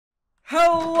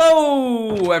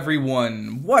Hello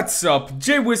everyone, what's up?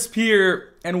 JWhisp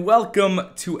here, and welcome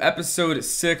to episode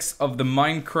 6 of the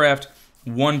Minecraft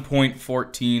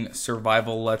 1.14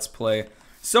 survival let's play.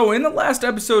 So in the last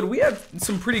episode we had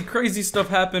some pretty crazy stuff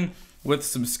happen with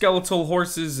some skeletal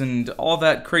horses and all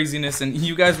that craziness, and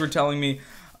you guys were telling me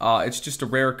it's just a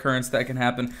rare occurrence that can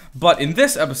happen. But in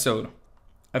this episode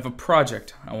I have a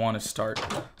project I want to start.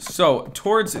 So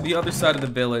towards the other side of the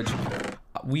village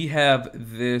we have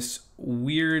this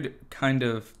weird kind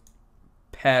of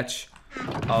patch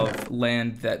of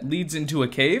land that leads into a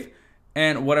cave,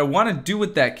 and what I want to do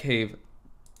with that cave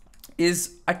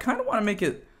is I kind of want to make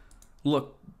it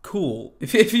look cool,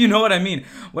 if you know what I mean.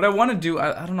 What I want to do,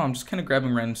 I don't know, I'm just kind of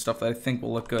grabbing random stuff that I think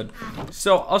will look good.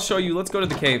 So I'll show you. Let's go to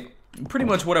the cave. Pretty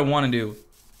much what I want to do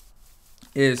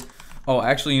is, oh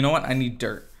actually you know what, I need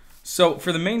dirt. So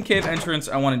for the main cave entrance,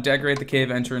 I want to decorate the cave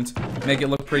entrance, make it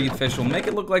look pretty official, make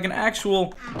it look like an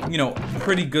actual, you know,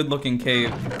 pretty good looking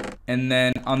cave. And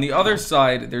then on the other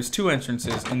side, there's two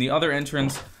entrances. In the other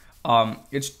entrance,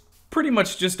 it's pretty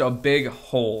much just a big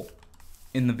hole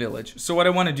in the village. So what I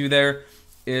want to do there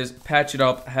is patch it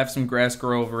up, have some grass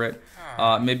grow over it,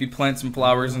 maybe plant some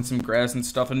flowers and some grass and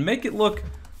stuff, and make it look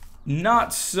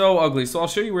not so ugly. So I'll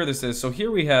show you where this is. So here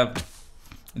we have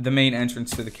the main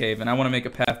entrance to the cave, and I want to make a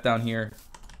path down here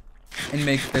and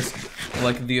make this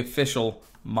like the official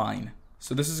mine.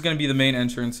 So this is going to be the main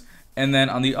entrance, and then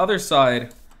on the other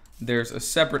side there's a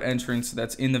separate entrance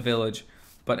that's in the village.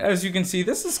 But as you can see,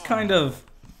 this is kind of,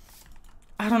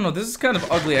 I don't know, this is kind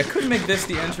of ugly. I could make this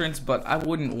the entrance, but I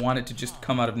wouldn't want it to just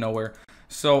come out of nowhere.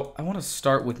 So I want to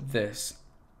start with this.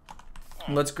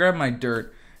 Let's grab my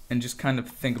dirt and just kind of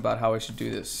think about how I should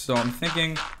do this. So I'm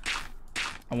thinking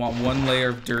I want one layer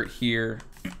of dirt here,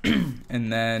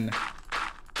 and then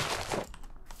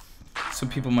some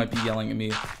people might be yelling at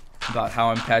me about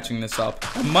how I'm patching this up.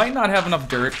 I might not have enough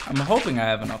dirt. I'm hoping I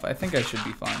have enough. I think I should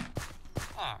be fine.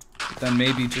 But then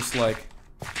maybe just like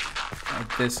at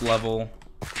this level.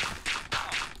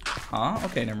 Huh?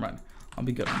 Okay, never mind. I'll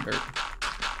be good on dirt.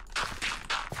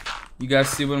 You guys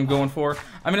see what I'm going for?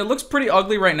 I mean, it looks pretty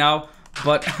ugly right now,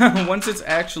 but once it's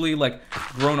actually like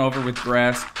grown over with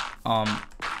grass,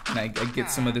 and I get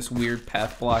some of this weird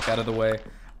path block out of the way,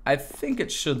 I think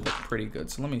it should look pretty good.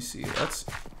 So let me see. Let's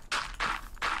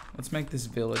make this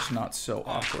village not so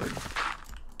awkward.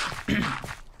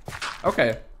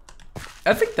 Okay,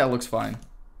 I think that looks fine.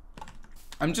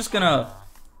 I'm just gonna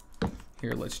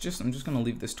I'm just gonna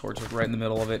leave this torch like right in the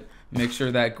middle of it. Make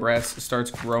sure that grass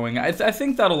starts growing. I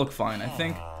think that'll look fine. I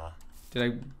think. Did I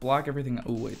block everything?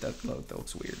 Oh wait, that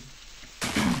looks weird.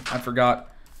 I forgot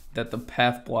that the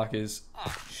path block is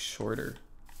shorter.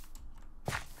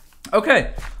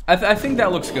 Okay, I think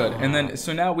that looks good. And then,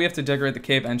 so now we have to decorate the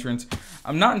cave entrance.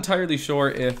 I'm not entirely sure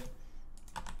if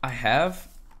I have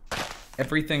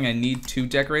everything I need to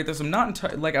decorate this. I'm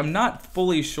not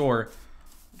fully sure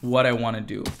what I want to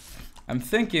do. I'm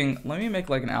thinking, let me make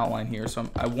like an outline here. So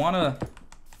I want to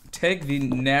take the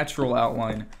natural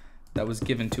outline that was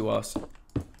given to us,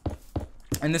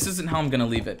 and this isn't how I'm gonna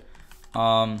leave it,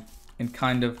 and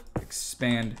kind of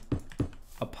expand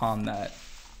upon that.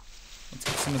 Let's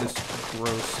get some of this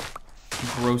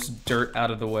gross dirt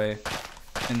out of the way,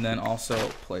 and then also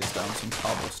place down some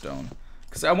cobblestone,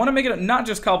 because I want to make it not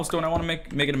just cobblestone. I want to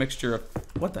make it a mixture of,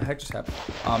 what the heck just happened,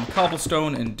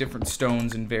 cobblestone and different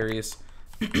stones and various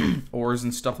ores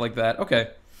and stuff like that.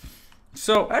 Okay,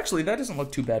 so actually that doesn't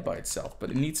look too bad by itself, but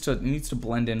it needs to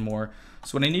blend in more.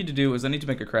 So what I need to do is I need to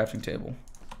make a crafting table,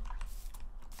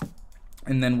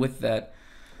 and then with that,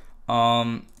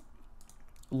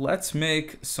 let's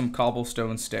make some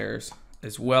cobblestone stairs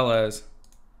as well as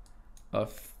a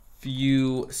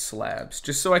few slabs,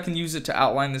 just so I can use it to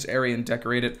outline this area and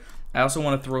decorate it. I also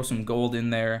want to throw some gold in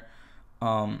there.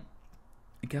 I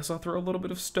guess I'll throw a little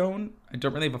bit of stone. I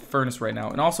don't really have a furnace right now.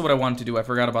 And also what I wanted to do, I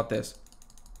forgot about this.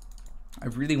 I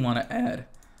really want to add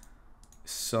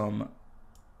some,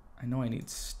 I know I need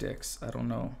sticks. I don't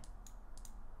know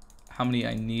how many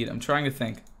I need. I'm trying to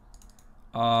think.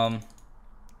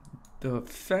 The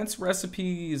fence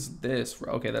recipe is this.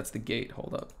 Okay, that's the gate.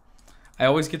 Hold up. I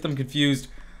always get them confused.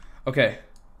 Okay.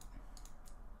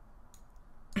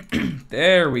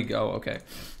 There we go. Okay.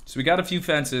 So we got a few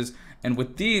fences, and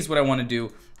with these what I want to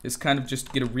do is kind of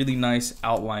just get a really nice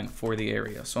outline for the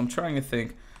area. So I'm trying to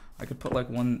think. I could put like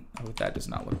one, oh, that does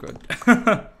not look good.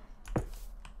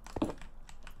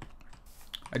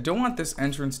 I don't want this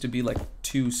entrance to be like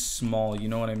too small, you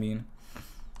know what I mean?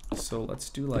 So let's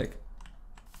do like,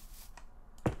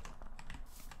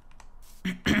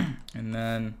 and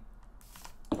then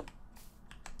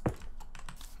I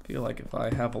feel like if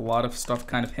I have a lot of stuff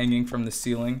kind of hanging from the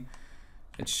ceiling,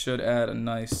 it should add a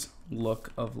nice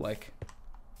look of like,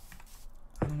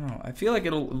 I don't know. I feel like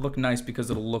it'll look nice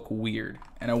because it'll look weird.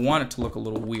 And I want it to look a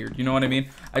little weird. You know what I mean?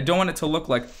 I don't want it to look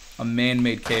like a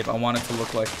man-made cave. I want it to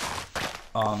look like,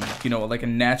 you know, like a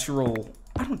natural...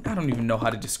 I don't even know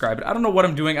how to describe it. I don't know what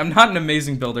I'm doing. I'm not an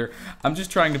amazing builder. I'm just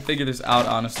trying to figure this out,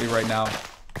 honestly, right now.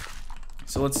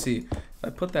 So let's see. If I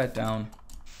put that down,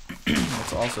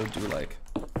 let's also do like...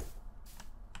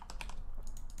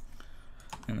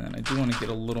 And then I do want to get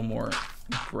a little more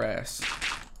grass,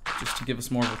 just to give us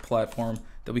more of a platform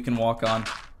that we can walk on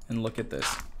and look at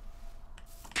this.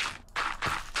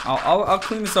 I'll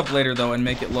clean this up later though and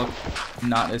make it look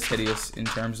not as hideous in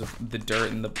terms of the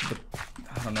dirt and the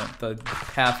I don't know, the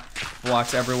path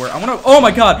blocks everywhere. I want to, oh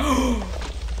my god!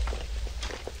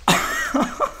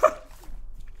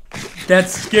 That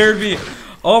scared me.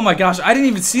 Oh my gosh, I didn't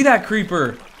even see that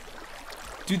creeper.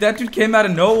 Dude, that dude came out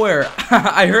of nowhere.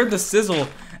 I heard the sizzle.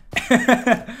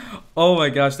 Oh my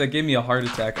gosh, that gave me a heart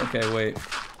attack. Okay, wait.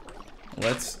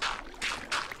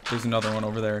 There's another one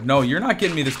over there. No, you're not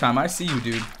getting me this time. I see you,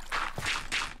 dude.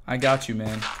 I got you,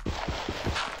 man.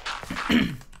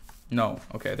 No.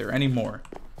 Okay, there are any more.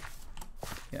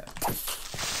 Yeah.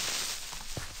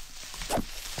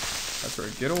 That's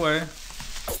right. Get away.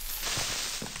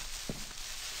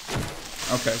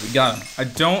 Okay, we got him. I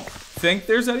don't think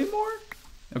there's any more.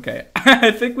 Okay,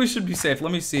 I think we should be safe.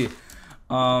 Let me see.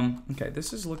 Okay,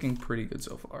 this is looking pretty good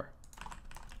so far.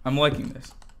 I'm liking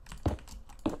this.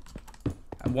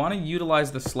 I want to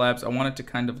utilize the slabs. I want it to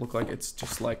kind of look like it's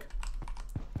just like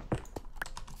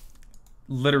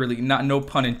literally, no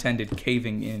pun intended,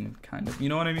 caving in, kind of. You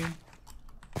know what I mean?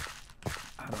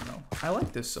 I don't know. I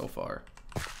like this so far.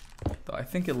 Though I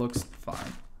think it looks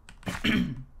fine.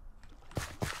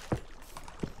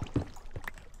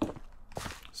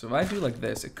 So if I do like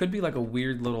this, it could be like a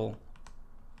weird little...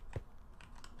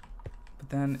 But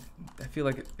then I feel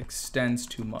like it extends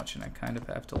too much and I kind of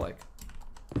have to like...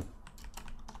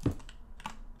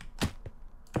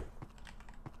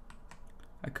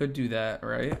 I could do that,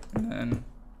 right? And then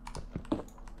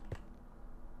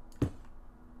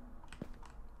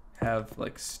have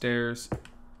like stairs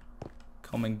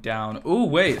coming down. Ooh,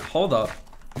 wait, hold up.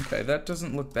 Okay, that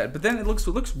doesn't look bad. But then it looks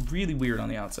really weird on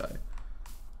the outside.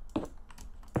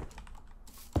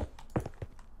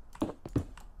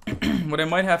 What I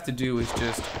might have to do is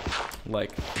just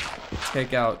like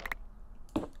take out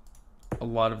a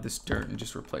lot of this dirt and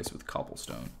just replace it with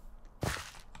cobblestone.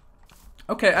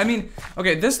 Okay, I mean,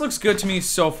 okay, this looks good to me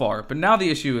so far, but now the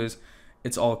issue is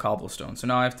it's all cobblestone. So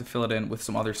now I have to fill it in with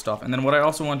some other stuff. And then what I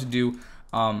also want to do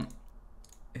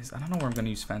is, I don't know where I'm going to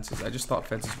use fences. I just thought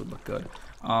fences would look good.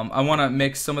 I want to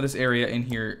make some of this area in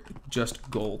here just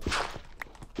gold.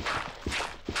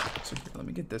 So here, let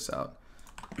me get this out.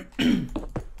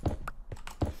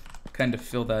 Kind of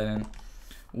fill that in.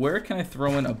 Where can I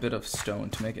throw in a bit of stone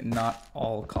to make it not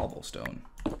all cobblestone?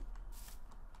 Could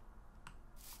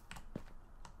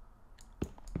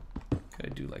I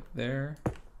do like there?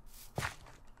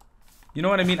 You know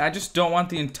what I mean? I just don't want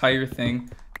the entire thing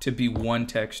to be one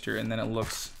texture and then it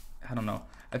looks, I don't know.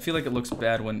 I feel like it looks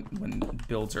bad when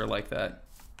builds are like that.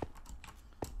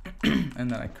 And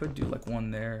then I could do like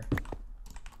one there.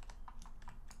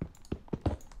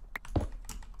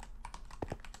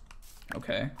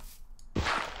 Okay.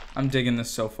 I'm digging this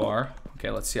so far.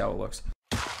 Okay, let's see how it looks.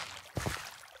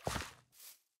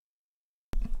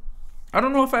 I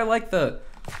don't know if I like the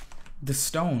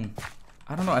stone.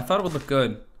 I don't know. I thought it would look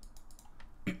good.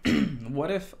 What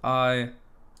if I...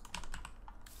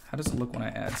 How does it look when I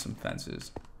add some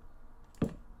fences?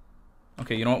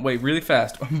 Okay, you know what? Wait, really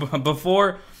fast.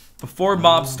 Before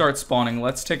mobs start spawning,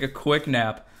 let's take a quick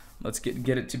nap. Let's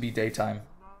get it to be daytime.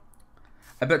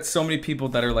 I bet so many people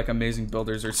that are like amazing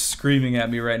builders are screaming at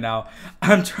me right now.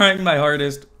 I'm trying my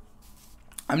hardest.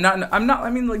 I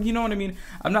mean, like, you know what I mean?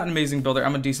 I'm not an amazing builder.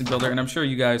 I'm a decent builder, and I'm sure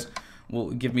you guys will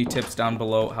give me tips down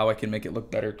below how I can make it look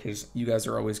better, because you guys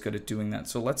are always good at doing that.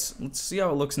 So let's see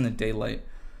how it looks in the daylight.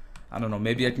 I don't know,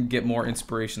 maybe I can get more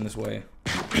inspiration this way.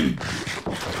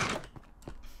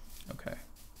 Okay.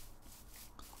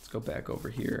 Let's go back over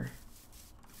here.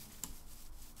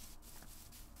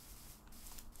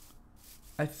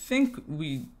 I think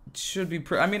we should be...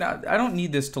 I mean, I don't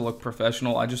need this to look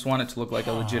professional. I just want it to look like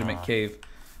a legitimate cave.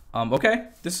 Okay,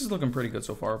 this is looking pretty good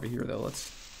so far over here, though.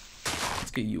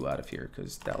 Let's get you out of here,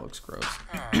 because that looks gross.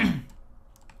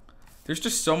 There's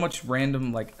just so much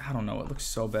random, like, I don't know. It looks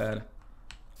so bad.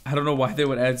 I don't know why they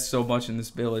would add so much in this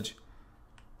village.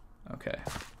 Okay.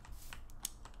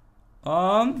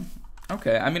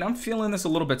 Okay, I mean, I'm feeling this a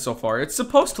little bit so far. It's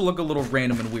supposed to look a little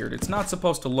random and weird. It's not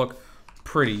supposed to look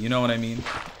pretty, you know what I mean?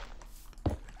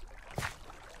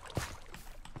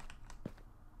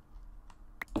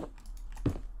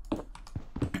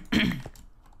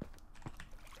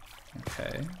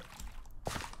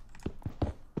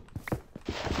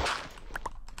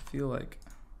 feel like...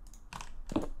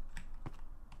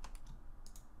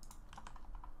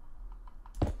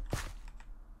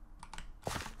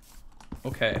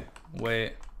 Okay,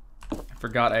 wait. I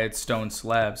forgot I had stone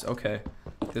slabs. Okay,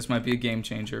 this might be a game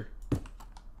changer.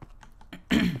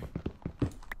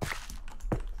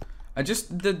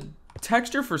 The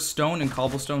texture for stone and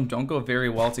cobblestone don't go very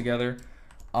well together.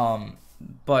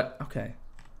 But, okay.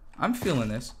 I'm feeling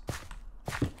this.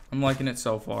 I'm liking it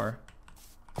so far.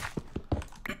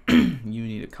 You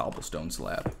need a cobblestone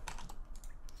slab.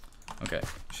 Okay.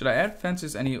 Should I add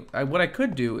fences what I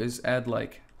could do is add,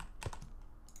 like...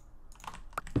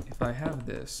 If I have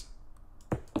this...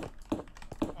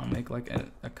 I'll make, like,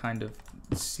 a kind of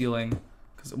ceiling.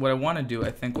 Because what I want to do,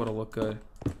 I think what'll look good...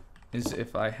 is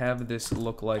if I have this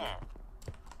look like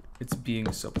it's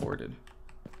being supported.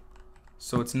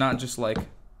 So it's not just like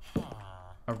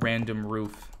a random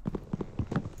roof.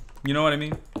 You know what I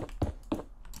mean?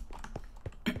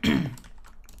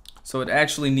 So it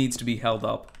actually needs to be held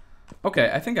up.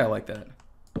 Okay, I think I like that.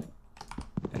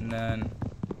 And then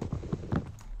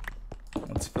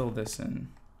let's fill this in.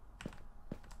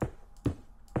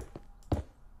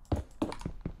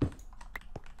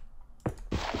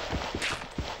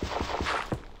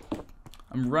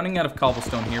 I'm running out of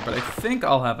cobblestone here, but I think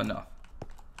I'll have enough.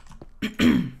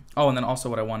 Oh, and then also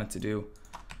what I wanted to do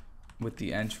with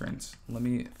the entrance. Let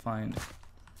me find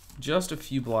just a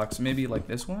few blocks, maybe like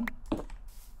this one.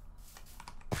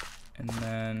 And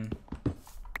then...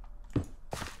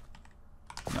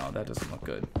 No, that doesn't look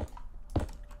good.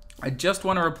 I just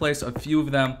want to replace a few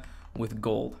of them with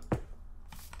gold.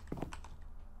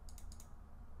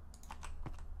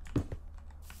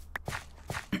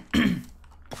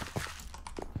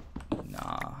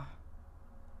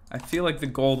 I feel like the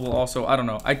gold will also, I don't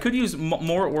know. I could use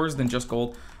more ores than just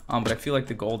gold, but I feel like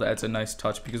the gold adds a nice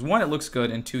touch because one, it looks good,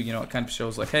 and two, you know, it kind of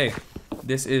shows like, hey,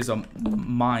 this is a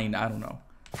mine. I don't know.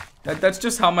 That's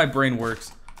just how my brain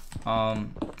works.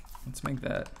 Let's make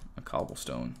that a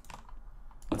cobblestone.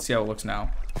 Let's see how it looks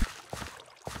now.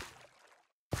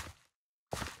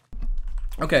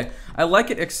 Okay, I like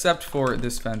it except for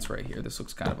this fence right here. This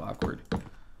looks kind of awkward,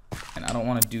 and I don't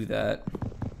want to do that.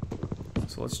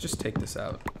 So let's just take this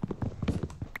out.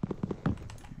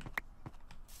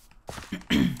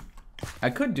 I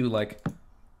could do like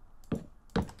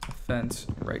a fence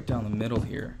right down the middle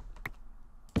here.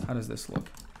 How does this look?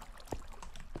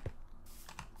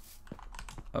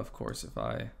 Of course, if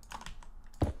I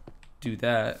do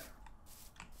that.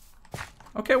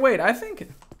 Okay, wait, I think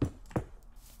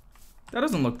that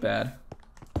doesn't look bad.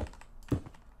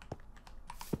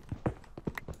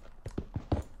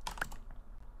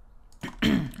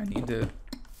 I need to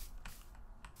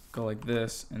go like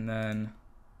this, and then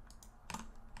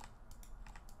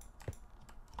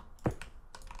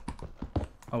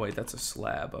oh wait, that's a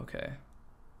slab. Okay,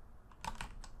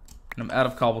 and I'm out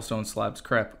of cobblestone slabs.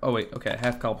 Crap. Oh wait, okay, I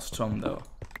have cobblestone though.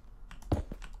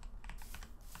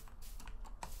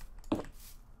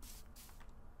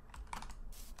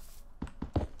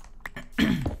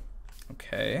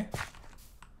 Okay,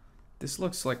 this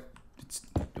looks like it's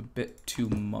a bit too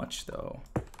much though.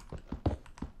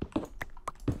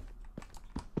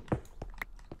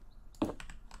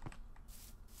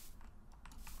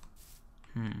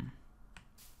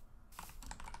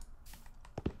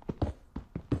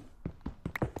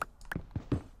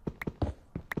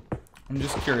 I'm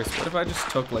just curious, what if I just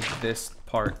took like this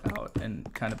part out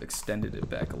and kind of extended it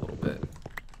back a little bit?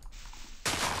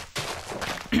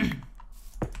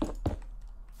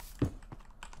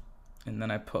 And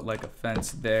then I put like a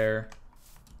fence there.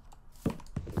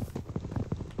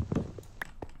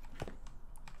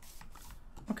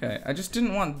 Okay, I just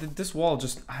didn't want this wall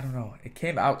just, I don't know, it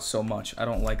came out so much. I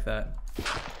don't like that.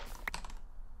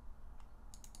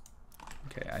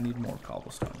 Okay, I need more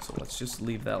cobblestone, so let's just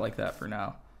leave that like that for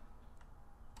now.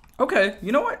 Okay,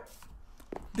 you know what?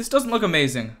 This doesn't look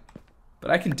amazing,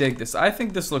 but I can dig this. I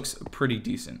think this looks pretty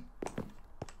decent.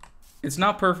 It's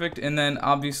not perfect, and then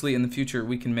obviously in the future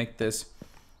we can make this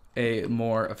a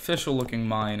more official looking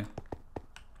mine.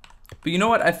 But you know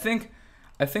what? I think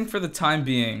for the time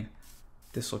being,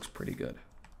 this looks pretty good.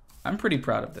 I'm pretty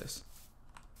proud of this.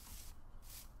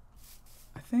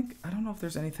 I don't know if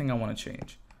there's anything I want to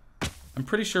change. I'm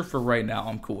pretty sure for right now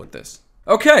I'm cool with this.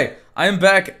 Okay, I am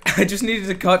back. I just needed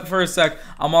to cut for a sec.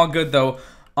 I'm all good though.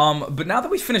 But now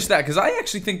that we finished that, because I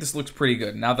actually think this looks pretty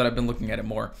good now that I've been looking at it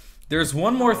more. There's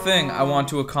one more thing I want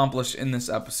to accomplish in this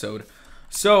episode.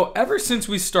 So, ever since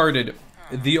we started,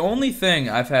 the only thing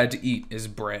I've had to eat is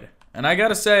bread. And I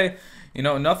gotta say, you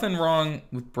know, nothing wrong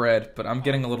with bread, but I'm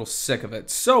getting a little sick of it.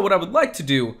 So, what I would like to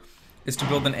do is to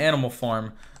build an animal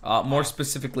farm, more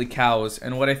specifically cows.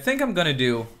 And what I think I'm gonna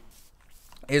do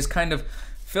is kind of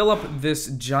fill up this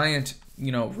giant,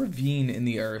 you know, ravine in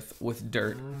the earth with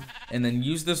dirt, and then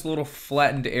use this little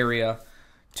flattened area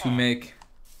to make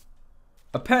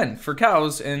a pen for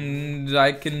cows, and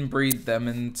I can breed them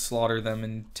and slaughter them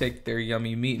and take their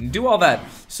yummy meat and do all that.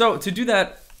 So to do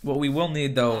that, what we will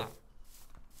need though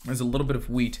is a little bit of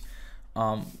wheat.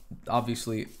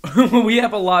 Obviously we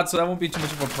have a lot, so that won't be too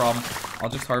much of a problem. I'll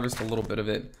just harvest a little bit of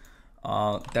it.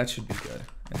 That should be good.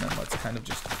 And then let's kind of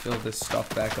just fill this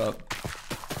stuff back up.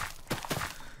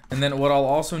 And then what I'll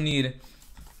also need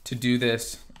to do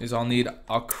this is I'll need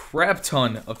a crap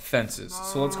ton of fences.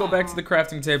 So let's go back to the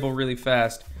crafting table really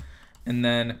fast. And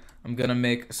then I'm gonna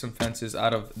make some fences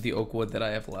out of the oak wood that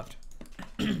I have left.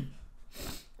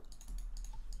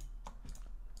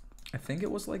 I think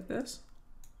it was like this.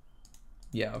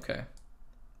 Yeah, okay.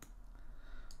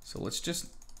 So let's just,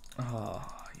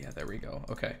 yeah, there we go.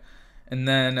 Okay. And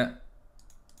then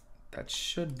that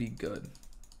should be good.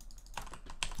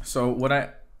 So what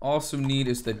I also need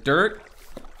is the dirt,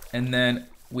 and then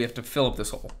we have to fill up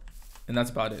this hole. And that's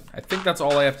about it. I think that's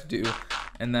all I have to do.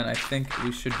 And then I think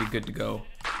we should be good to go.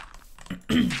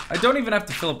 I don't even have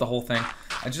to fill up the whole thing.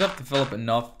 I just have to fill up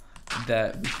enough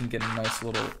that we can get a nice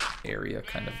little area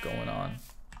kind of going on.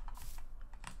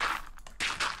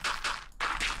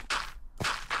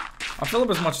 I'll fill up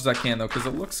as much as I can though, because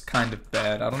it looks kind of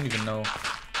bad. I don't even know.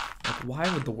 Like,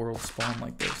 why would the world spawn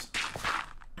like this?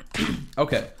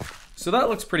 Okay, so that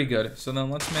looks pretty good. So then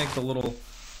let's make the little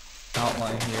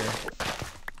outline here.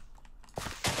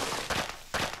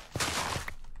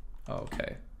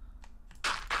 Okay.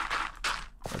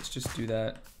 Let's just do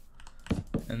that.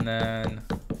 And then,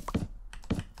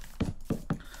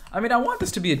 I mean, I want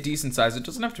this to be a decent size. It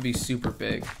doesn't have to be super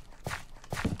big.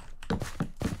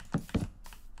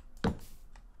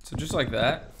 So just like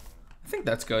that. I think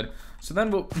that's good. So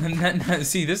then we'll, and then,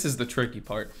 see, this is the tricky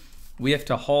part. We have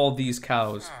to haul these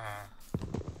cows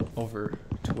over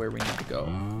to where we need to go.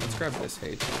 Let's grab this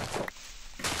hay too.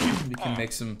 We can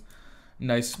make some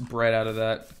nice bread out of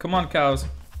that. Come on, cows.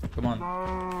 Come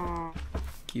on.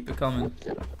 Keep it coming.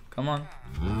 Come on.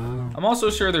 I'm also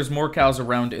sure there's more cows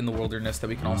around in the wilderness that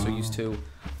we can also use to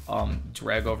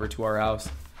drag over to our house.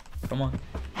 Come on.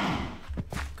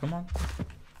 Come on.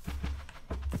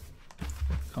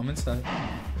 Come inside.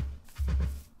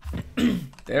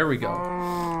 There we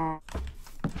go.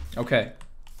 Okay.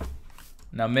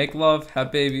 Now make love,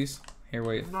 have babies. Here,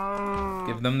 wait.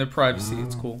 Give them their privacy.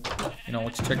 It's cool. You know,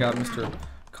 let's check out Mr.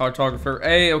 Cartographer.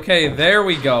 Hey, okay, there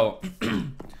we go.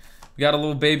 We got a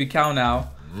little baby cow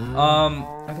now.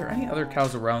 Are there any other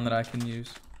cows around that I can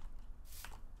use?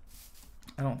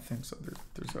 I don't think so.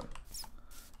 There's a...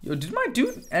 Yo, did my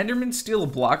dude Enderman steal a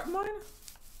block of mine?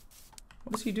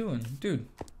 What is he doing? Dude.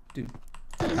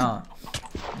 Nah,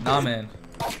 man.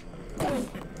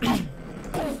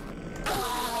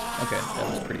 Okay, that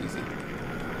was pretty easy.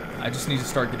 I just need to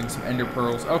start getting some ender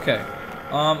pearls. Okay.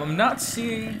 I'm not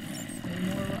seeing any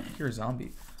more. I hear a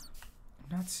zombie.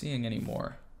 I'm not seeing any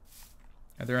more.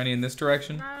 Are there any in this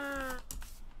direction?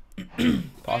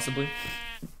 Possibly.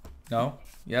 No?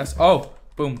 Yes? Oh!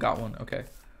 Boom, got one. Okay.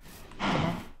 Come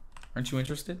on. Aren't you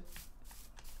interested?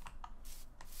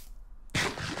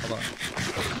 Hold on.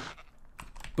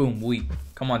 Boom, wheat.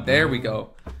 Come on, there we go.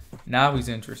 Now he's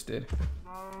interested.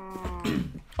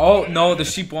 Oh, no, the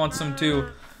sheep wants some too.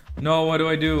 No, what do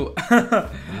I do?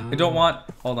 I don't want...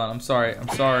 Hold on, I'm sorry,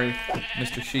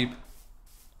 Mr. Sheep.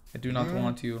 I do not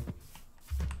want you.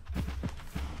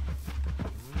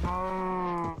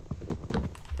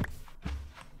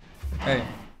 Hey.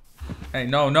 Hey,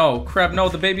 no, crap, no,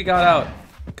 the baby got out.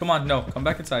 Come on, no, come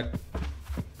back inside.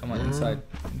 Come on, inside.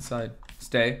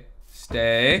 Stay.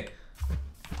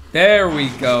 There we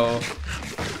go.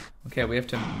 Okay, we have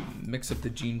to mix up the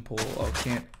gene pool. Oh,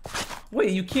 can't.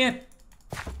 Wait, you can't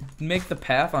make the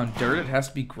path on dirt. It has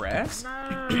to be grass?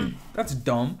 That's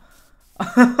dumb.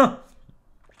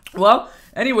 Well,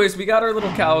 anyways, we got our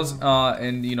little cows,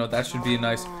 and, you know, that should be a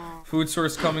nice food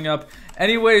source coming up.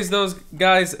 Anyways, those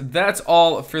guys, that's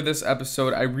all for this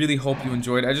episode. I really hope you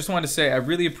enjoyed. I just wanted to say I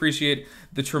really appreciate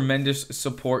the tremendous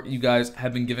support you guys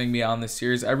have been giving me on this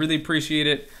series. I really appreciate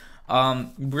it.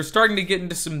 We're starting to get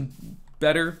into some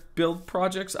better build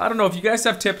projects. I don't know if you guys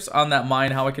have tips on that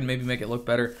mine, how I can maybe make it look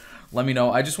better. Let me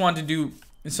know. I just wanted to do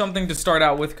something to start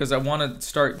out with because I want to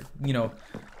start, you know,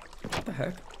 what the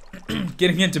heck?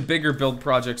 Getting into bigger build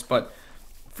projects, but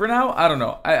for now, I don't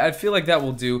know. I feel like that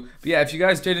will do. But yeah, if you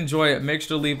guys did enjoy it, make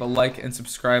sure to leave a like and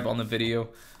subscribe on the video.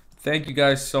 Thank you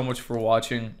guys so much for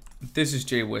watching. This is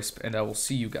JWhisp, and I will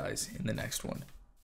see you guys in the next one.